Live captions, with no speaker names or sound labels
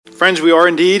Friends, we are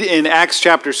indeed in Acts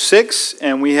chapter 6,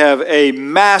 and we have a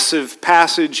massive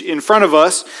passage in front of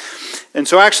us. And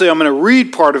so actually I'm going to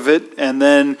read part of it, and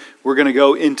then we're going to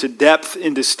go into depth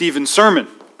into Stephen's sermon.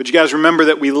 But you guys remember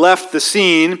that we left the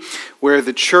scene where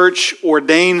the church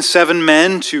ordained 7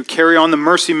 men to carry on the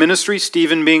mercy ministry,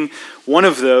 Stephen being one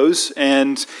of those,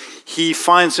 and he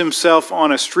finds himself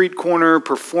on a street corner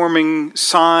performing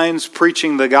signs,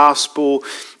 preaching the gospel,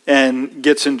 and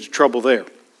gets into trouble there.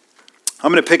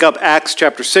 I'm going to pick up Acts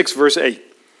chapter 6, verse 8.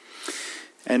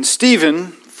 And Stephen,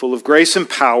 full of grace and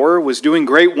power, was doing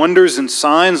great wonders and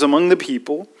signs among the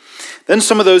people. Then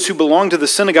some of those who belonged to the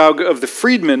synagogue of the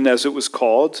freedmen, as it was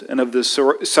called, and of the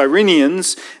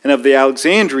Cyrenians, and of the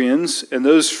Alexandrians, and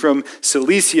those from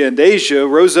Cilicia and Asia,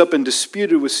 rose up and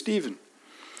disputed with Stephen.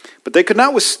 But they could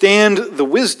not withstand the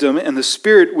wisdom and the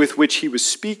spirit with which he was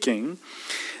speaking.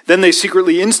 Then they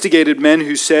secretly instigated men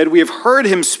who said, "We have heard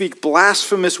him speak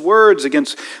blasphemous words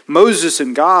against Moses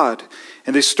and God."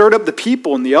 And they stirred up the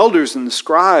people and the elders and the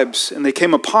scribes, and they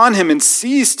came upon him and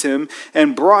seized him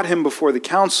and brought him before the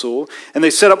council. And they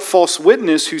set up false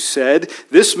witness who said,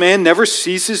 "This man never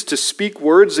ceases to speak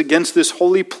words against this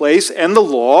holy place and the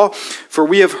law, for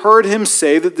we have heard him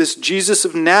say that this Jesus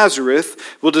of Nazareth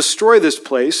will destroy this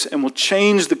place and will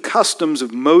change the customs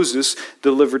of Moses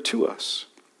delivered to us."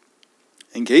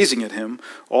 And gazing at him,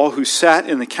 all who sat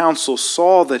in the council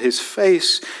saw that his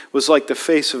face was like the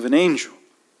face of an angel.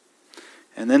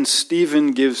 And then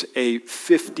Stephen gives a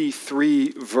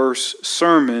 53-verse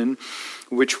sermon,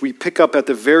 which we pick up at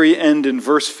the very end in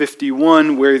verse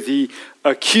 51, where the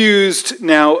accused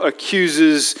now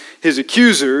accuses his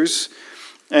accusers.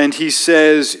 And he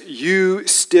says, "You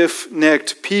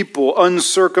stiff-necked people,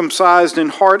 uncircumcised in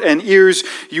heart and ears,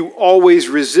 you always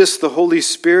resist the Holy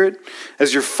Spirit.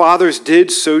 As your fathers did,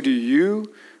 so do you.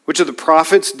 Which of the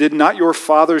prophets did not your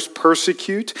fathers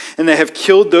persecute? And they have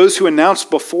killed those who announced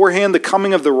beforehand the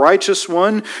coming of the righteous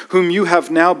one, whom you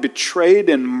have now betrayed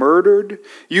and murdered.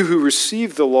 You who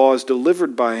received the law as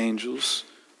delivered by angels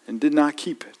and did not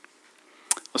keep it."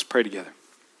 Let's pray together.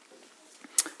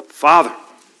 Father,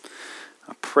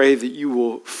 I pray that you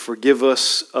will forgive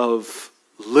us of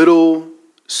little,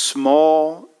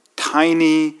 small,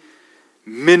 tiny,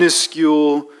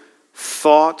 minuscule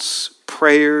thoughts,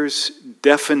 prayers,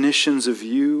 definitions of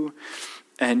you,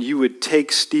 and you would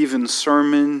take Stephen's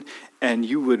sermon and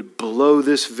you would blow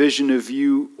this vision of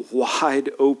you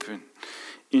wide open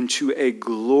into a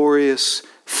glorious,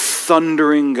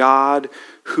 thundering God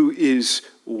who is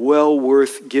well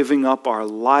worth giving up our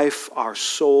life, our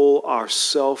soul, our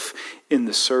self in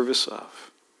the service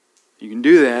of. You can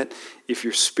do that if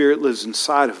your Spirit lives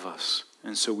inside of us.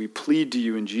 And so we plead to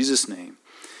you in Jesus' name.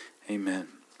 Amen.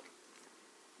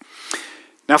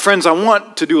 Now, friends, I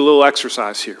want to do a little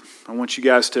exercise here. I want you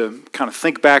guys to kind of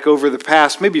think back over the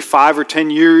past maybe 5 or 10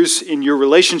 years in your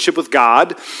relationship with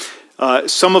God.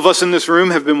 Some of us in this room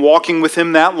have been walking with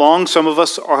him that long. Some of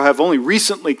us have only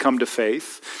recently come to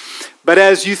faith. But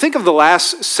as you think of the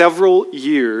last several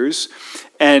years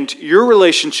and your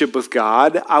relationship with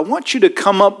God, I want you to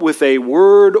come up with a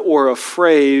word or a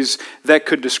phrase that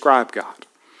could describe God.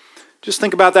 Just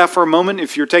think about that for a moment.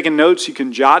 If you're taking notes, you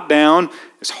can jot down.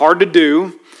 It's hard to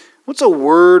do. What's a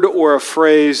word or a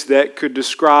phrase that could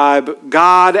describe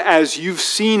God as you've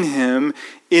seen him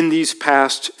in these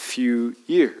past few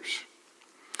years?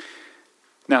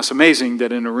 Now, it's amazing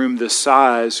that in a room this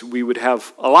size, we would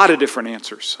have a lot of different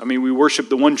answers. I mean, we worship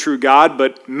the one true God,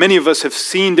 but many of us have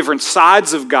seen different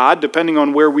sides of God depending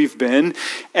on where we've been,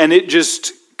 and it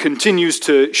just continues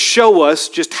to show us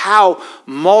just how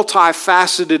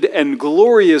multifaceted and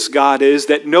glorious God is,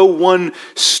 that no one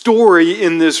story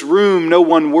in this room, no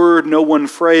one word, no one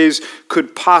phrase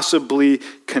could possibly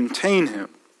contain him.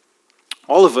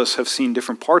 All of us have seen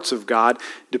different parts of God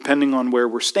depending on where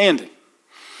we're standing.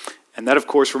 And that, of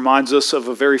course, reminds us of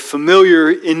a very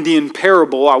familiar Indian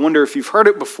parable. I wonder if you've heard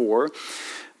it before.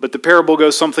 But the parable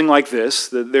goes something like this,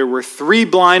 that there were 3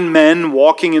 blind men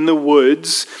walking in the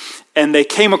woods, and they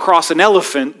came across an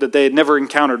elephant that they had never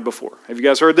encountered before. Have you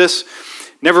guys heard this?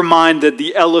 Never mind that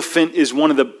the elephant is one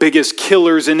of the biggest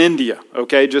killers in India.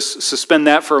 Okay, just suspend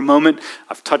that for a moment.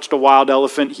 I've touched a wild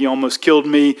elephant. He almost killed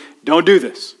me. Don't do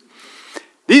this.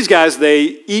 These guys,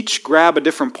 they each grab a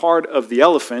different part of the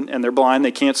elephant, and they're blind,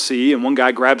 they can't see, and one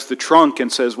guy grabs the trunk and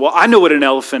says, "Well, I know what an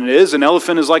elephant is. An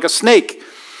elephant is like a snake."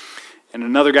 And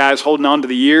another guy is holding on to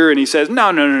the ear, and he says, No.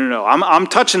 I'm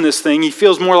touching this thing. He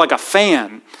feels more like a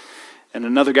fan. And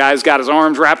another guy's got his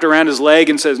arms wrapped around his leg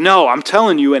and says, "No, I'm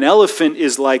telling you, an elephant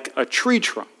is like a tree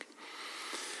trunk."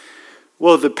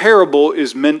 Well, the parable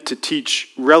is meant to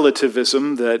teach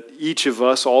relativism, that each of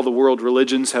us, all the world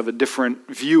religions, have a different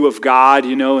view of God,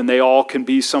 and they all can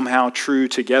be somehow true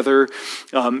together.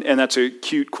 And that's a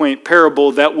cute, quaint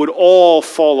parable that would all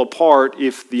fall apart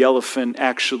if the elephant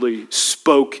actually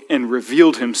spoke and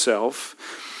revealed himself.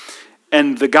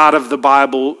 And the God of the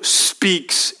Bible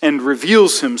speaks and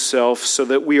reveals himself so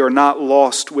that we are not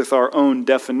lost with our own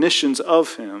definitions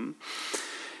of him.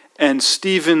 And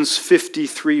Stephen's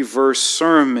 53-verse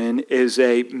sermon is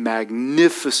a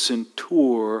magnificent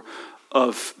tour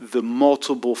of the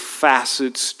multiple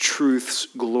facets, truths,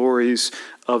 glories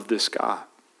of this God.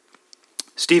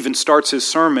 Stephen starts his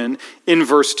sermon in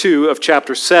verse 2 of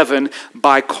chapter 7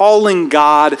 by calling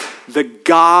God the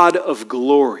God of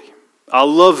glory. I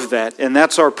love that, and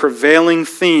that's our prevailing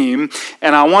theme.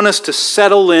 And I want us to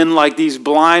settle in like these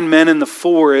blind men in the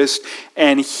forest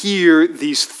and hear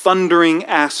these thundering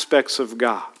aspects of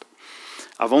God.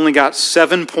 I've only got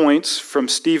 7 points from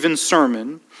Stephen's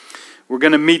sermon. We're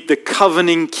going to meet the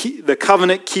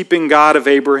covenant-keeping God of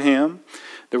Abraham,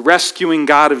 the rescuing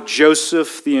God of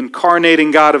Joseph, the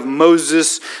incarnating God of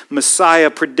Moses,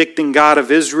 Messiah-predicting God of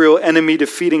Israel,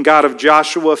 enemy-defeating God of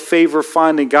Joshua,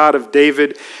 favor-finding God of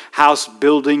David,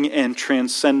 house-building and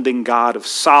transcending God of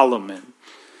Solomon.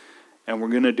 And we're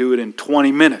going to do it in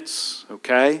 20 minutes,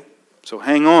 okay? So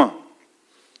hang on.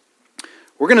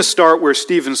 We're going to start where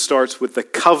Stephen starts, with the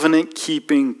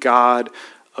covenant-keeping God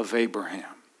of Abraham.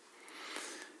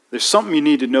 There's something you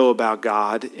need to know about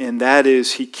God, and that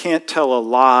is he can't tell a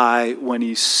lie. When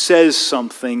he says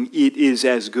something, it is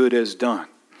as good as done.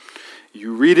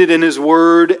 You read it in his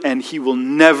word, and he will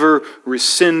never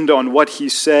rescind on what he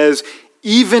says,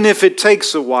 even if it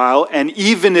takes a while, and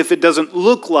even if it doesn't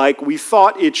look like we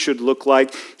thought it should look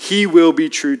like, he will be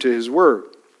true to his word.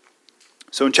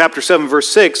 So in chapter 7, verse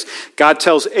 6, God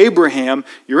tells Abraham,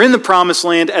 you're in the promised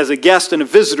land as a guest and a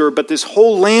visitor, but this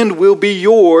whole land will be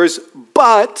yours.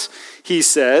 But, he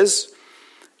says,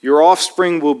 your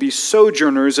offspring will be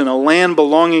sojourners in a land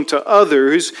belonging to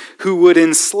others who would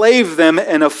enslave them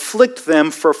and afflict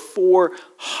them for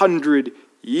 400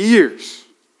 years.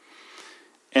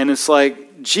 And it's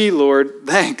like, gee, Lord,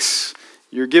 thanks.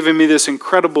 You're giving me this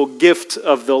incredible gift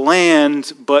of the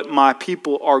land, but my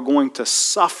people are going to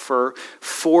suffer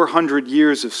 400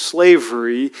 years of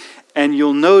slavery. And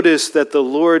you'll notice that the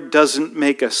Lord doesn't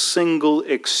make a single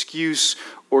excuse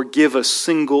or give a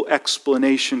single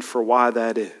explanation for why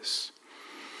that is.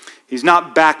 He's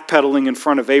not backpedaling in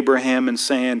front of Abraham and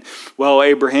saying, well,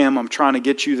 Abraham, I'm trying to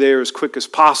get you there as quick as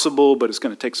possible, but it's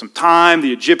going to take some time.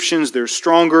 The Egyptians, they're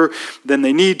stronger than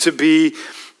they need to be.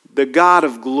 The God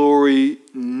of glory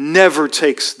never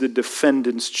takes the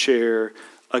defendant's chair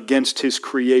against his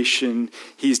creation.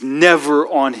 He's never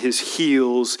on his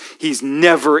heels. He's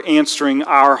never answering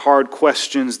our hard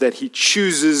questions that he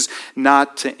chooses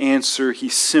not to answer. He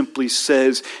simply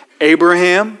says,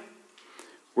 Abraham,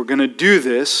 we're going to do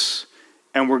this,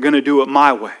 and we're going to do it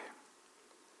my way.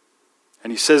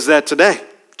 And he says that today.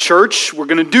 Church, we're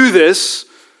going to do this.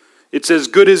 It's as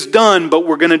good as done, but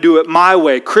we're going to do it my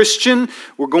way. Christian,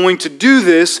 we're going to do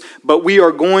this, but we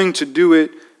are going to do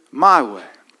it my way.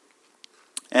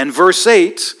 And verse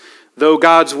 8, though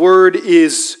God's word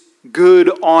is good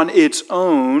on its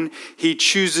own, he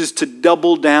chooses to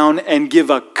double down and give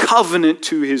a covenant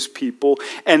to his people,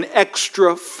 an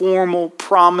extra formal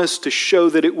promise to show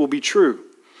that it will be true.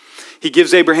 He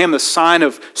gives Abraham the sign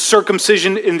of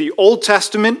circumcision in the Old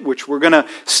Testament, which we're going to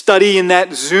study in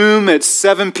that Zoom at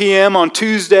 7 p.m. on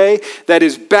Tuesday. That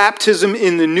is baptism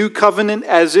in the New Covenant,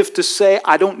 as if to say,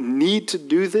 I don't need to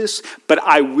do this, but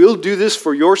I will do this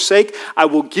for your sake. I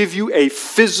will give you a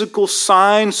physical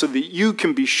sign so that you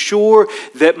can be sure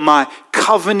that my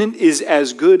covenant is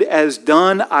as good as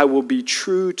done. I will be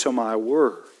true to my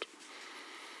word.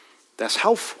 That's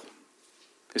helpful.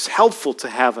 It's helpful to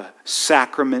have a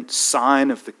sacrament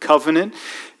sign of the covenant,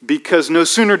 because no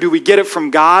sooner do we get it from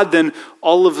God than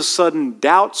all of a sudden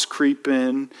doubts creep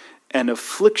in and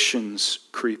afflictions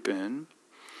creep in.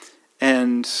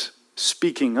 And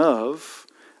speaking of,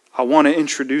 I want to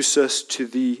introduce us to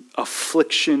the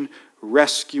affliction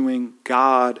rescuing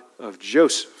God of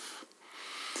Joseph.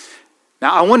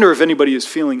 Now, I wonder if anybody is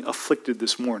feeling afflicted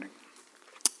this morning.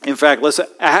 In fact, let's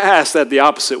ask that the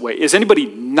opposite way. Is anybody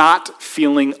not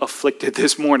feeling afflicted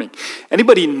this morning?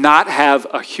 Anybody not have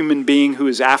a human being who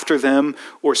is after them,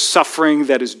 or suffering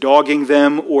that is dogging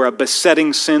them, or a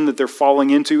besetting sin that they're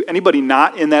falling into? Anybody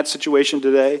not in that situation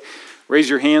today? Raise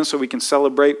your hand so we can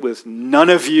celebrate with none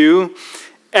of you.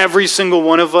 Every single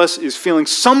one of us is feeling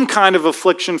some kind of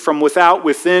affliction from without,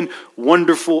 within.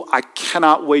 Wonderful. I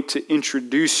cannot wait to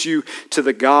introduce you to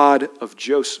the God of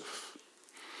Joseph.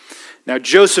 Now,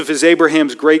 Joseph is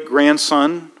Abraham's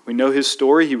great-grandson. We know his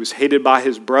story. He was hated by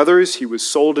his brothers. He was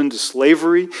sold into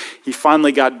slavery. He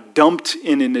finally got dumped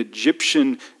in an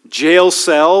Egyptian jail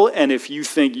cell. And if you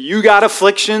think you got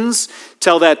afflictions,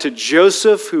 tell that to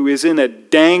Joseph, who is in a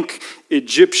dank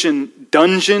Egyptian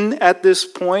dungeon at this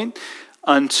point,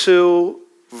 until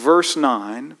verse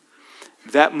 9,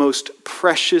 that most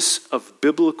precious of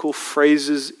biblical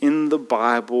phrases in the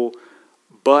Bible,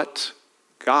 but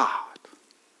God.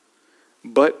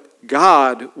 But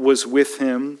God was with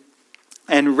him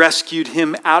and rescued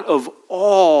him out of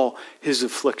all his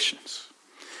afflictions.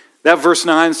 That verse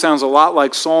 9 sounds a lot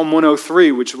like Psalm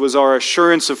 103, which was our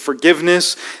assurance of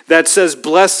forgiveness, that says,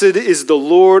 "Blessed is the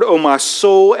Lord, O my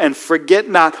soul, and forget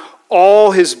not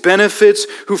all his benefits,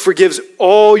 who forgives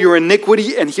all your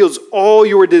iniquity and heals all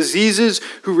your diseases,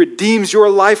 who redeems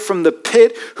your life from the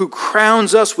pit, who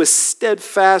crowns us with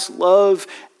steadfast love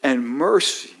and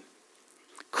mercy."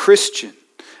 Christian,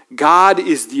 God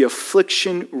is the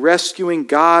affliction rescuing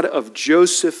God of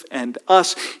Joseph and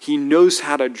us. He knows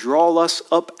how to draw us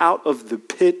up out of the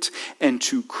pit and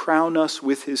to crown us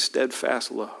with his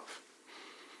steadfast love.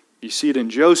 You see it in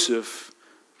Joseph.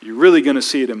 You're really going to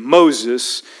see it in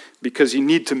Moses, because you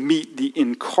need to meet the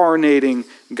incarnating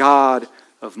God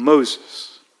of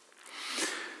Moses.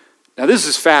 Now, this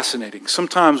is fascinating.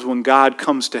 Sometimes when God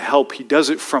comes to help, he does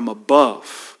it from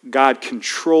above. God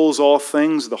controls all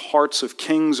things. The hearts of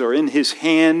kings are in his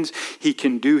hand. He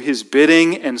can do his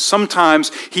bidding. And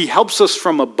sometimes he helps us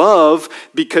from above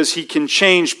because he can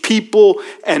change people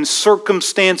and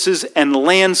circumstances and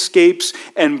landscapes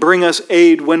and bring us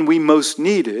aid when we most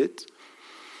need it.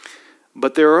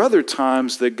 But there are other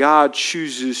times that God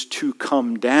chooses to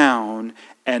come down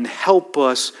and help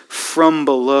us from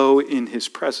below in his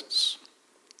presence.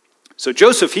 So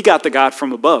Joseph, he got the God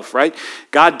from above, right?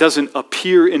 God doesn't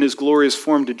appear in his glorious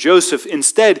form to Joseph.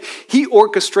 Instead, he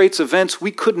orchestrates events we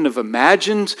couldn't have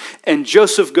imagined. And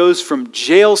Joseph goes from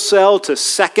jail cell to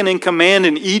second in command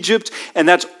in Egypt. And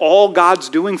that's all God's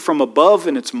doing from above.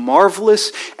 And it's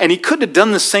marvelous. And he could have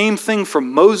done the same thing for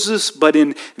Moses. But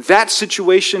in that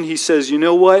situation, he says, you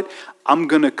know what? I'm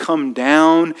going to come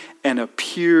down and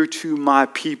appear to my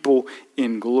people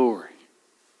in glory.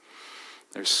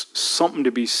 There's something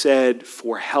to be said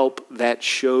for help that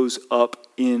shows up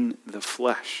in the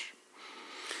flesh.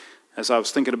 As I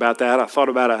was thinking about that, I thought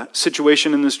about a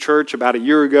situation in this church about a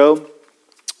year ago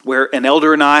where an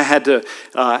elder and I had to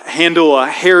handle a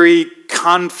hairy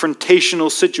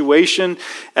confrontational situation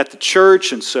at the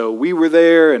church. And so we were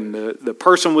there and the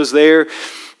person was there.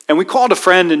 And we called a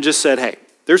friend and just said, hey,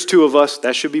 there's two of us.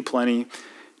 That should be plenty.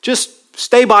 Just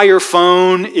stay by your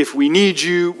phone. If we need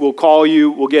you, we'll call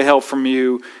you. We'll get help from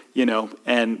you,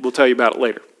 and we'll tell you about it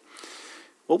later.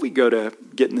 Well, we go to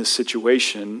get in this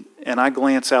situation, and I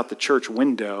glance out the church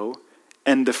window,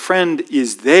 and the friend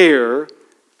is there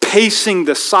pacing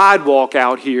the sidewalk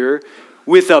out here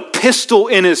with a pistol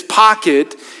in his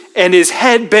pocket and his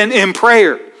head bent in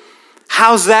prayer.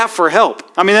 How's that for help?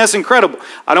 I mean, that's incredible.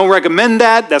 I don't recommend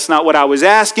that. That's not what I was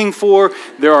asking for.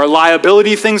 There are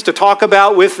liability things to talk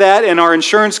about with that in our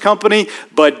insurance company,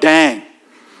 but dang,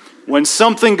 when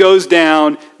something goes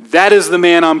down, that is the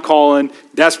man I'm calling.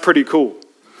 That's pretty cool.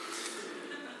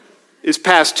 This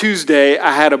past Tuesday,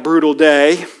 I had a brutal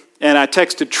day, and I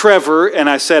texted Trevor, and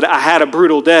I said, I had a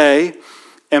brutal day,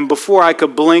 and before I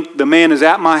could blink, the man is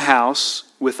at my house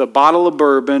with a bottle of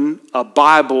bourbon, a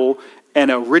Bible, and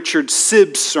a Richard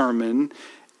Sibbes sermon,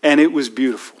 and it was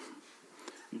beautiful.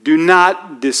 Do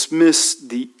not dismiss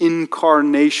the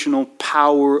incarnational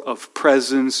power of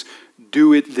presence.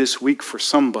 Do it this week for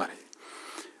somebody.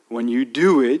 When you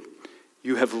do it,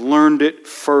 you have learned it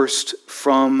first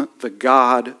from the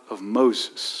God of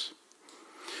Moses.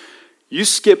 You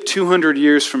skip 200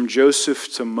 years from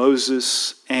Joseph to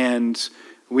Moses, and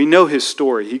we know his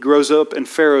story. He grows up in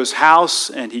Pharaoh's house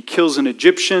and he kills an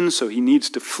Egyptian, so he needs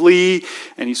to flee,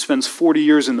 and he spends 40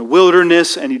 years in the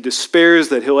wilderness, and he despairs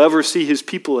that he'll ever see his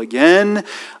people again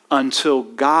until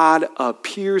God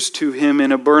appears to him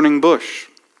in a burning bush.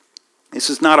 This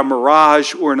is not a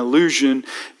mirage or an illusion,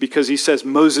 because he says,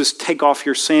 Moses, take off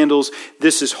your sandals.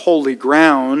 This is holy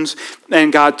ground.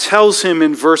 And God tells him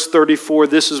in verse 34,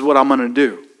 this is what I'm going to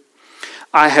do.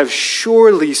 I have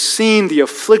surely seen the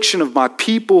affliction of my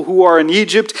people who are in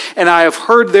Egypt, and I have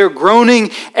heard their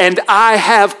groaning, and I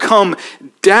have come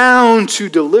down to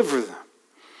deliver them.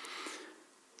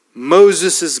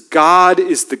 Moses' God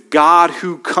is the God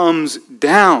who comes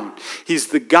down. He's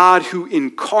the God who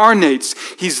incarnates.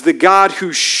 He's the God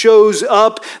who shows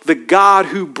up, the God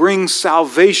who brings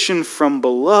salvation from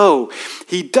below.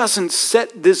 He doesn't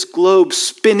set this globe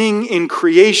spinning in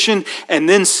creation and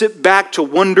then sit back to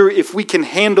wonder if we can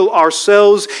handle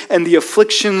ourselves and the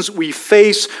afflictions we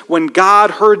face. When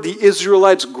God heard the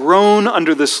Israelites groan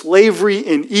under the slavery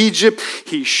in Egypt,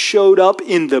 he showed up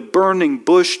in the burning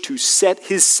bush to set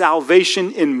his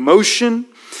salvation in motion.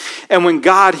 And when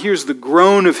God hears the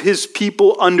groan of his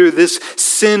people under this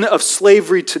sin of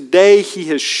slavery today, he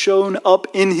has shown up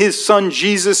in his son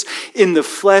Jesus in the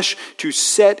flesh to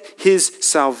set his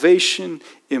salvation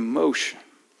in motion.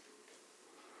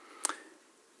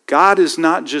 God is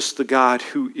not just the God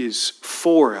who is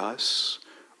for us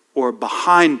or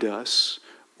behind us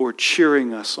or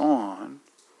cheering us on.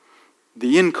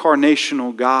 The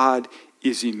incarnational God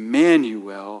is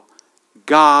Emmanuel,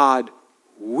 God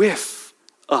with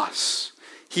us.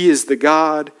 He is the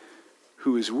God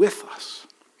who is with us.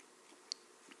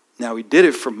 Now, he did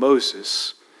it for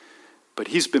Moses, but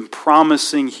he's been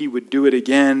promising he would do it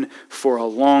again for a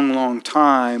long, long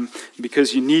time,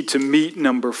 because you need to meet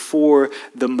number 4,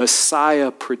 the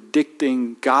Messiah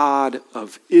predicting God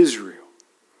of Israel.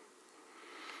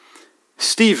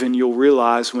 Stephen, you'll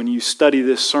realize when you study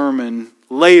this sermon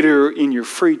later in your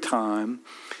free time,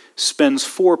 spends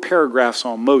 4 paragraphs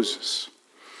on Moses.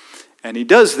 And he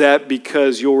does that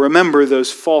because you'll remember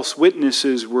those false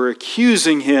witnesses were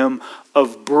accusing him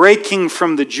of breaking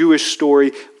from the Jewish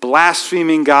story,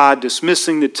 blaspheming God,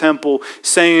 dismissing the temple,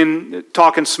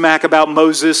 talking smack about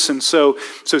Moses. And so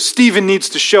Stephen needs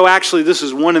to show actually this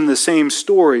is one and the same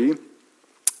story.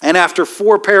 And after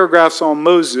 4 paragraphs on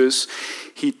Moses,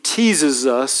 he teases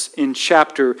us in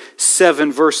chapter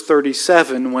 7, verse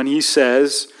 37, when he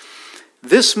says,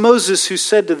 "This Moses who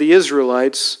said to the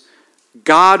Israelites,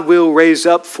 'God will raise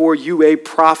up for you a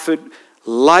prophet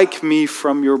like me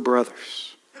from your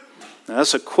brothers.'" Now,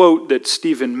 that's a quote that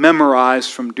Stephen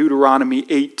memorized from Deuteronomy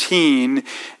 18,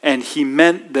 and he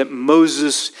meant that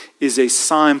Moses is a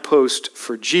signpost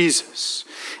for Jesus.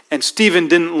 And Stephen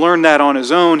didn't learn that on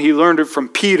his own. He learned it from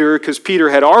Peter, because Peter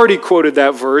had already quoted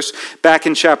that verse back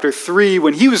in chapter 3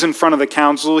 when he was in front of the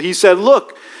council. He said,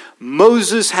 "Look,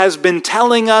 Moses has been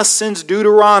telling us since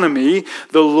Deuteronomy,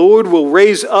 the Lord will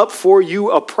raise up for you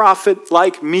a prophet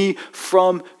like me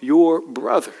from your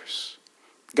brothers."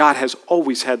 God has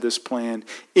always had this plan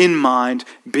in mind,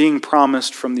 being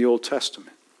promised from the Old Testament.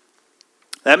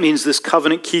 That means this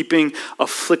covenant-keeping,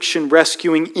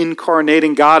 affliction-rescuing,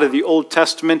 incarnating God of the Old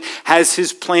Testament has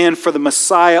his plan for the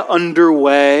Messiah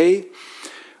underway,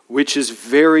 which is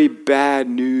very bad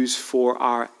news for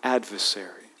our adversary.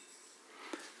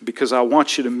 Because I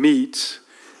want you to meet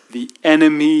the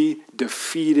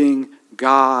enemy-defeating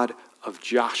God of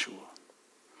Joshua.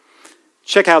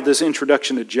 Check out this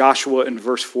introduction to Joshua in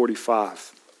verse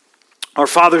 45. "Our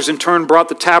fathers in turn brought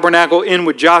the tabernacle in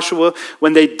with Joshua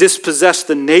when they dispossessed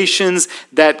the nations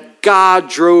that God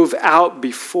drove out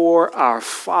before our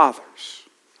fathers."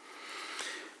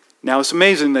 Now, it's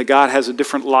amazing that God has a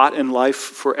different lot in life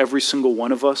for every single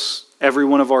one of us. Every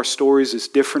one of our stories is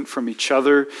different from each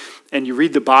other. And you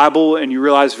read the Bible and you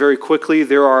realize very quickly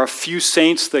there are a few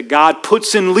saints that God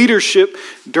puts in leadership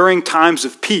during times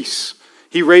of peace.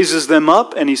 He raises them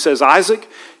up and he says, "Isaac,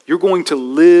 you're going to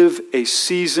live a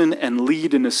season and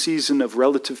lead in a season of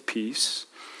relative peace."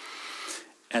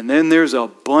 And then there's a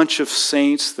bunch of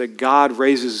saints that God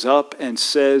raises up and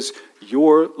says,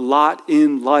 "Your lot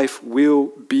in life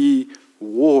will be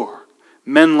war."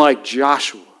 Men like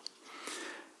Joshua.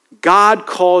 God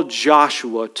called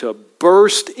Joshua to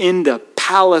burst into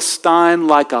Palestine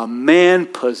like a man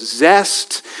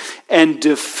possessed and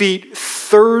defeat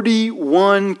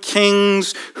 31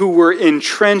 kings who were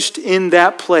entrenched in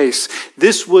that place.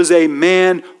 This was a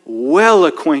man well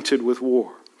acquainted with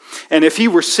war. And if he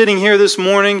were sitting here this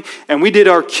morning and we did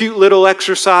our cute little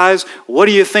exercise, what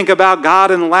do you think about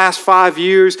God in the last 5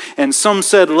 years? And some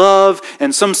said love,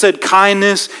 and some said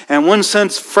kindness, and one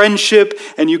said friendship.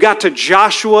 And you got to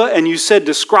Joshua and you said,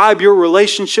 describe your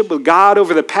relationship with God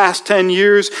over the past 10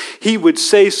 years. He would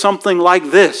say something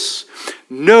like this: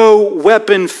 "No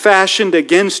weapon fashioned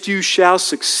against you shall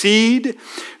succeed.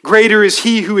 Greater is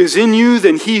he who is in you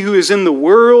than he who is in the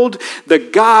world. The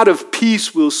God of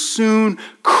peace will soon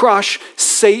crush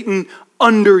Satan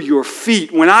under your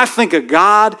feet." When I think of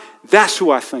God, that's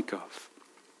who I think of.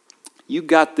 You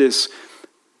got this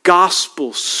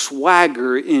gospel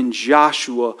swagger in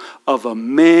Joshua of a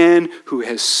man who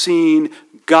has seen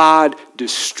God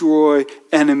destroy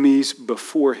enemies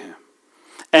before him.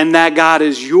 and that God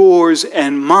is yours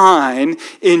and mine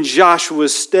in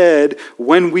Joshua's stead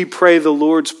when we pray the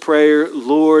Lord's Prayer,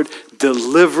 Lord,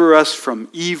 deliver us from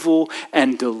evil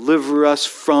and deliver us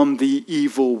from the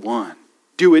evil one.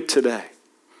 Do it today.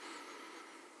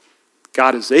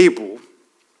 God is able,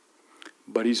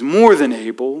 but he's more than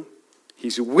able.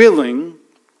 He's willing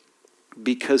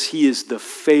because he is the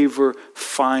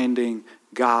favor-finding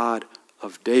God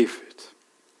of David.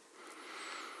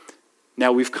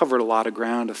 Now, we've covered a lot of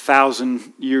ground,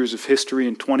 1,000 years of history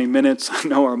in 20 minutes. I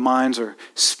know our minds are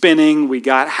spinning. We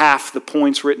got half the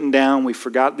points written down. We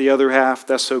forgot the other half.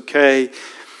 That's okay.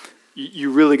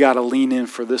 You really got to lean in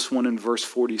for this one in verse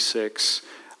 46.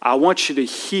 I want you to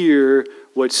hear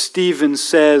what Stephen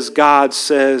says God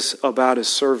says about his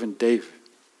servant David.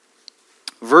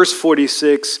 Verse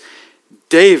 46,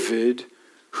 David,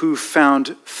 who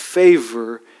found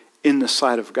favor in the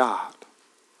sight of God.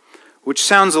 Which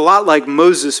sounds a lot like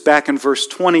Moses back in verse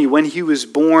 20. When he was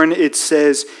born, it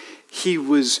says he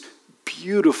was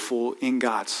beautiful in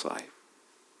God's sight.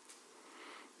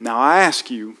 Now I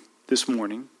ask you this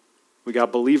morning, we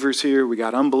got believers here, we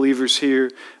got unbelievers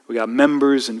here, we got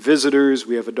members and visitors,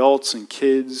 we have adults and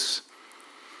kids.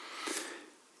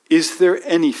 Is there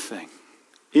anything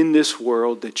in this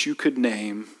world that you could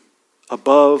name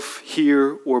above,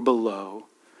 here, or below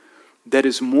that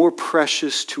is more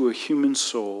precious to a human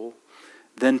soul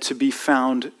than to be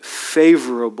found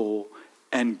favorable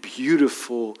and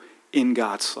beautiful in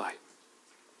God's sight?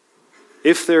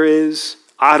 If there is,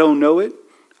 I don't know it,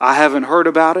 I haven't heard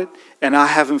about it, and I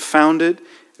haven't found it.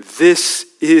 This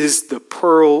is the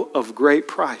pearl of great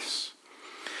price.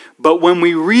 But when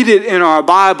we read it in our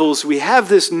Bibles, we have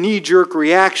this knee-jerk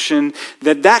reaction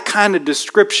that kind of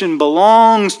description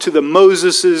belongs to the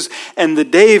Moseses and the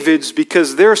Davids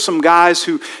because there are some guys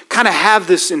who kind of have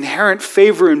this inherent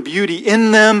favor and beauty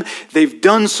in them. They've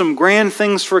done some grand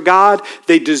things for God.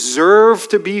 They deserve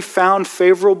to be found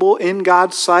favorable in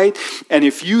God's sight. And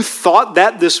if you thought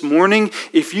that this morning,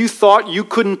 if you thought you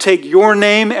couldn't take your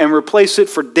name and replace it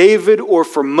for David or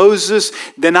for Moses,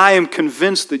 then I am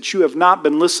convinced that you have not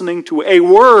been listening to a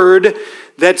word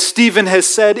that Stephen has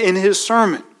said in his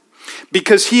sermon.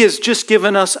 Because he has just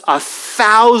given us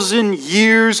 1,000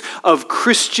 years of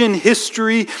Christian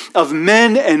history of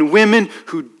men and women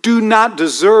who do not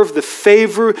deserve the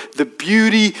favor, the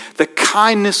beauty, the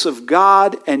kindness of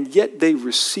God, and yet they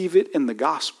receive it in the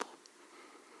gospel.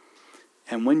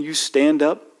 And when you stand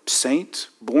up, saint,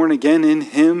 born again in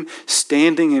him,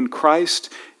 standing in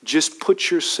Christ, just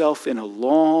put yourself in a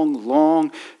long,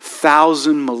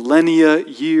 1,000 millennia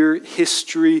year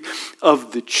history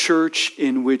of the church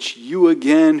in which you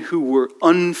again who were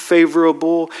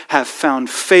unfavorable have found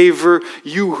favor.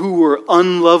 You who were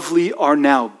unlovely are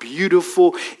now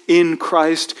beautiful in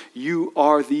Christ. You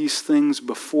are these things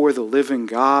before the living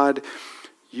God.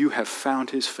 You have found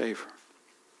his favor.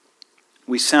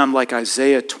 We sound like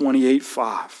Isaiah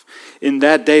 28:5. In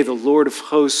that day, the Lord of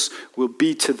hosts will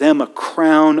be to them a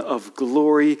crown of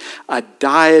glory, a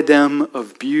diadem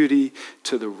of beauty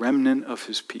to the remnant of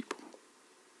his people.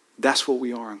 That's what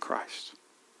we are in Christ.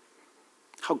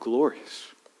 How glorious.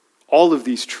 All of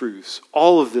these truths,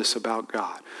 all of this about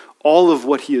God, all of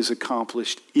what he has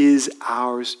accomplished is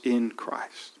ours in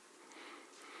Christ.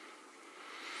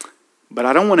 But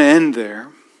I don't want to end there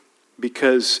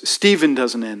because Stephen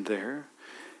doesn't end there.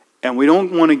 And we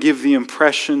don't want to give the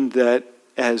impression that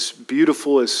as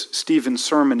beautiful as Stephen's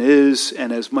sermon is,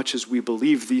 and as much as we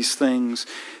believe these things,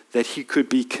 that he could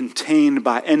be contained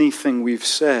by anything we've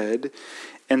said.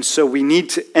 And so we need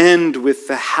to end with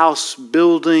the house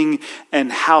building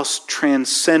and house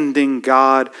transcending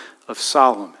God of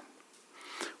Solomon.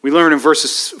 We learn in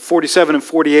verses 47 and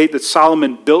 48 that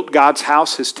Solomon built God's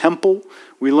house, his temple.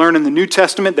 We learn in the New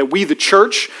Testament that we, the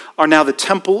church, are now the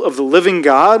temple of the living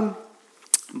God.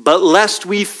 But lest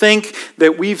we think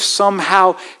that we've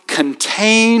somehow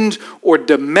contained or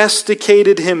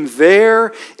domesticated him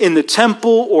there in the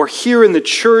temple or here in the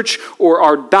church or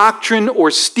our doctrine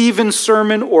or Stephen's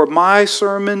sermon or my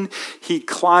sermon, he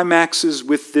climaxes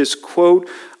with this quote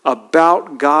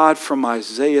about God from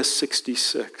Isaiah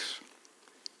 66.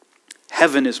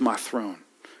 Heaven is my throne.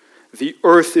 The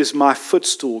earth is my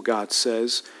footstool, God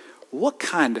says. What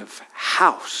kind of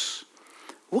house?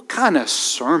 What kind of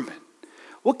sermon?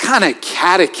 What kind of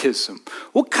catechism?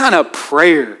 What kind of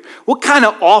prayer? What kind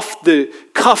of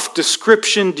off-the-cuff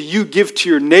description do you give to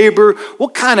your neighbor?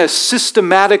 What kind of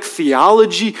systematic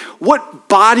theology? What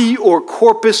body or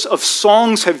corpus of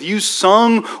songs have you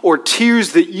sung or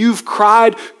tears that you've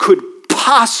cried could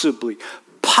possibly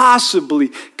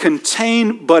possibly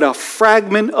contain but a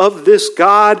fragment of this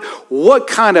God? What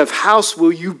kind of house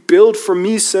will you build for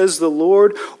me, says the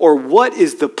Lord? Or what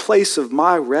is the place of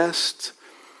my rest?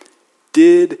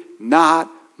 Did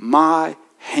not my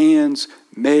hands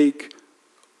make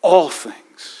all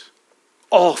things?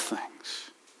 All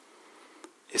things.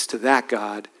 It's to that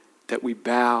God that we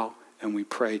bow and we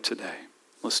pray today.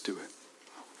 Let's do it.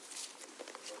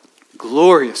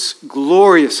 Glorious,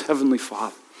 glorious Heavenly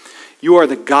Father, you are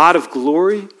the God of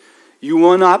glory. You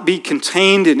will not be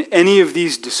contained in any of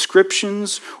these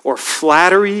descriptions or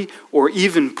flattery or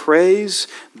even praise,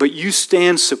 but you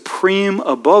stand supreme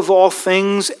above all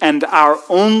things, and our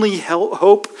only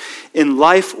hope in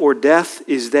life or death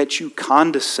is that you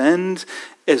condescend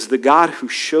as the God who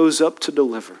shows up to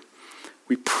deliver.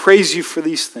 We praise you for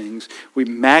these things. We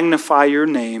magnify your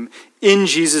name in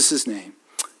Jesus' name.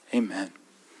 Amen.